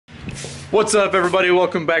What's up, everybody?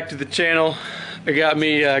 Welcome back to the channel. I got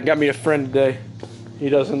me a friend today. He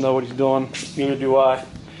doesn't know what he's doing, neither do I.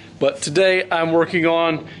 But today I'm working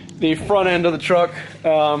on the front end of the truck.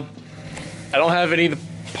 I don't have any of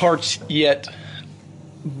the parts yet,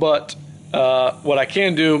 but what I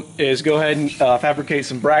can do is go ahead and fabricate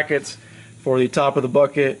some brackets for the top of the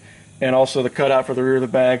bucket and also the cutout for the rear of the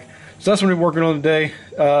bag. So that's what we're working on today.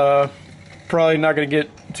 Probably not going to get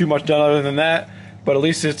too much done other than that, but at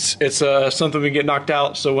least it's something we can get knocked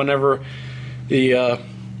out. So whenever the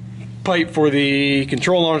pipe for the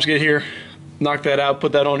control arms get here, knock that out,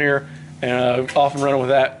 put that on here, and off and running with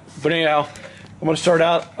that. But anyhow, I'm going to start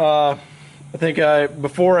out. I think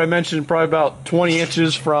before I mentioned probably about 20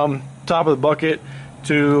 inches from top of the bucket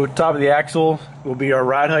to top of the axle will be our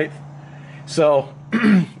ride height. So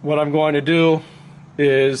what I'm going to do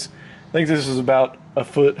is, I think this is about a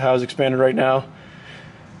foot how it's expanded right now.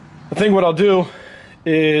 I think what I'll do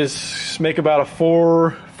is make about a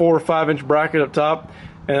 4 or 5 inch bracket up top,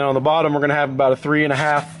 and on the bottom we're going to have about a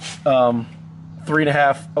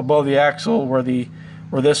 3.5 above the axle where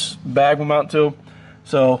this bag will mount to.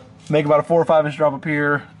 So make about a 4 or 5 inch drop up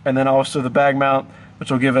here, and then also the bag mount, which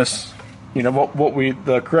will give us, you know,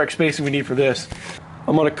 the correct spacing we need for this.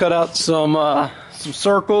 I'm going to cut out some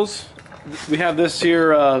circles. We have this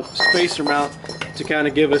here spacer mount to kind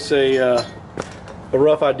of give us a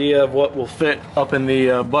rough idea of what will fit up in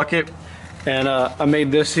the bucket. And I made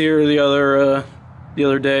this here the other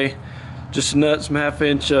day, just a nut, some 1/2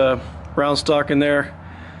 inch round stock in there,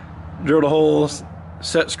 drilled a hole,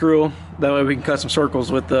 set screw. That way we can cut some circles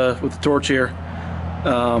with the torch here.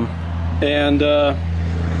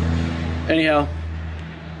 Anyhow,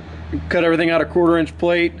 cut everything out of 1/4 inch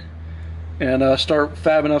plate and start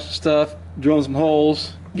fabbing up some stuff, drilling some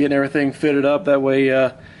holes, getting everything fitted up. That way,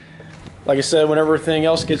 like I said, when everything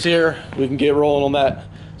else gets here, we can get rolling on that.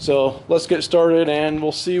 So let's get started and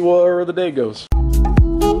we'll see where the day goes.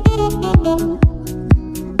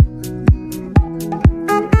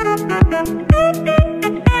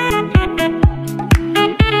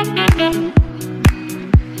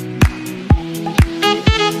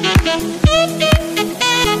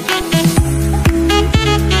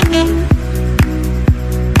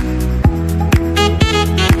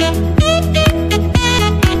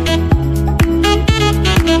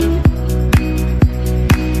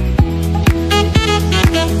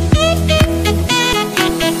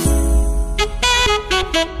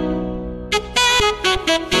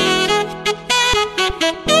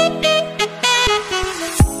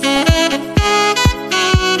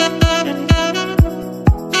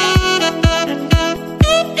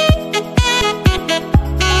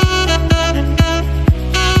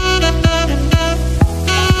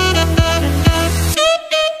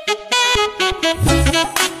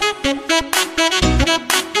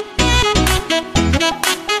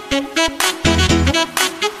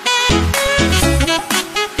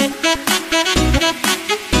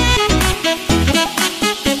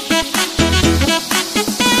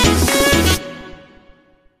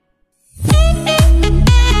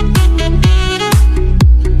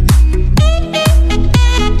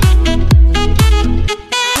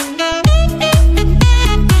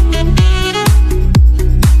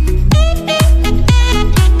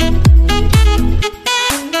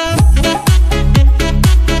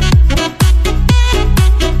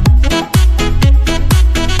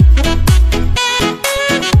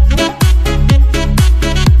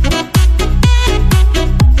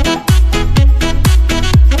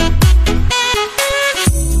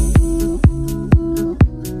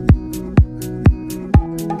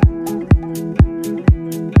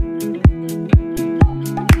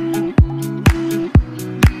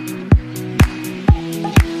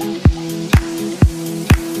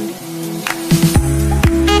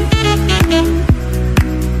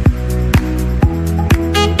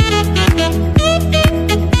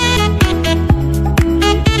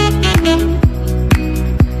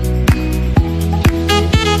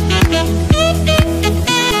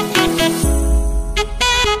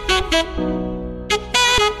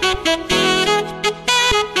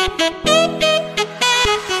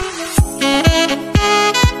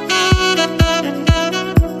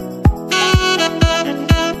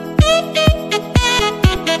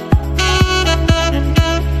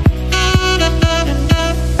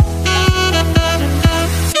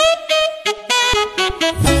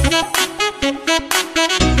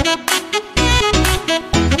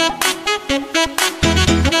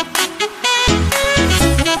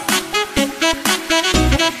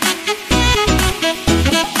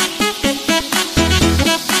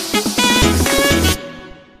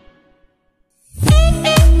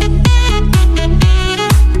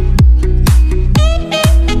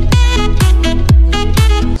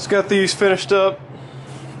 got these finished up.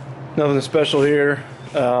 Nothing special here.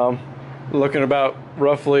 Looking about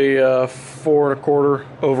roughly 4 1/4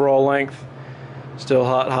 overall length. Still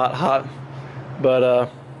hot.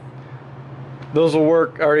 But those will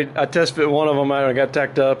work. I test fit one of them. I got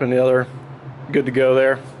tacked up, and the other good to go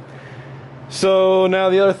there. So now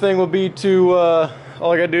the other thing will be to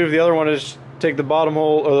all I gotta do with the other one is take the bottom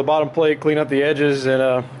hole or the bottom plate, clean up the edges,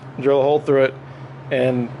 and drill a hole through it,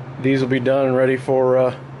 and these will be done and ready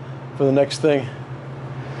for the next thing.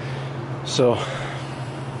 So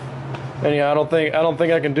anyhow, I don't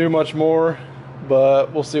think I can do much more,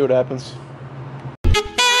 but we'll see what happens.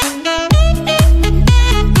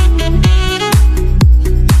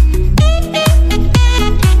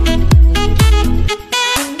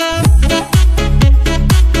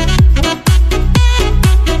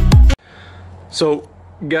 So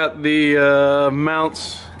got the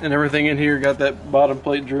mounts and everything in here, got that bottom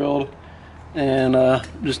plate drilled, and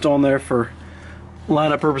just on there for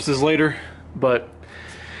lineup purposes later. But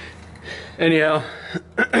anyhow,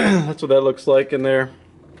 that's what that looks like in there.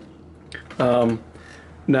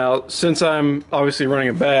 Now, since I'm obviously running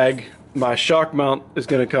a bag, my shock mount is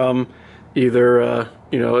going to come either,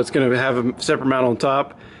 you know, it's going to have a separate mount on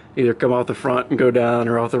top, either come off the front and go down,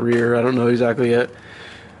 or off the rear. I don't know exactly yet.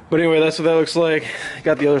 But anyway, that's what that looks like.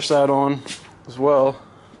 Got the other side on as well.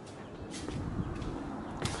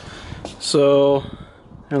 So,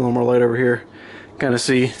 a little more light over here, kind of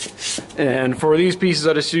see. And for these pieces,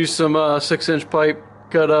 I just used some 6-inch pipe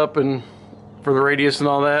cut up and for the radius and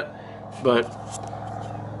all that.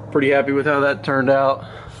 But pretty happy with how that turned out.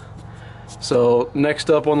 So next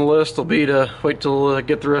up on the list will be to wait till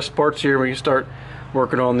get the rest of the parts here. We can start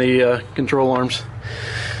working on the control arms.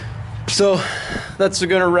 So that's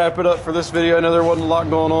gonna wrap it up for this video. I know there wasn't a lot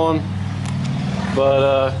going on,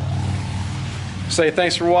 but say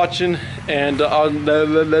thanks for watching, and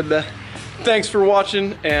thanks for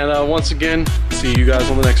watching, and once again, see you guys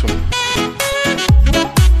on the next one.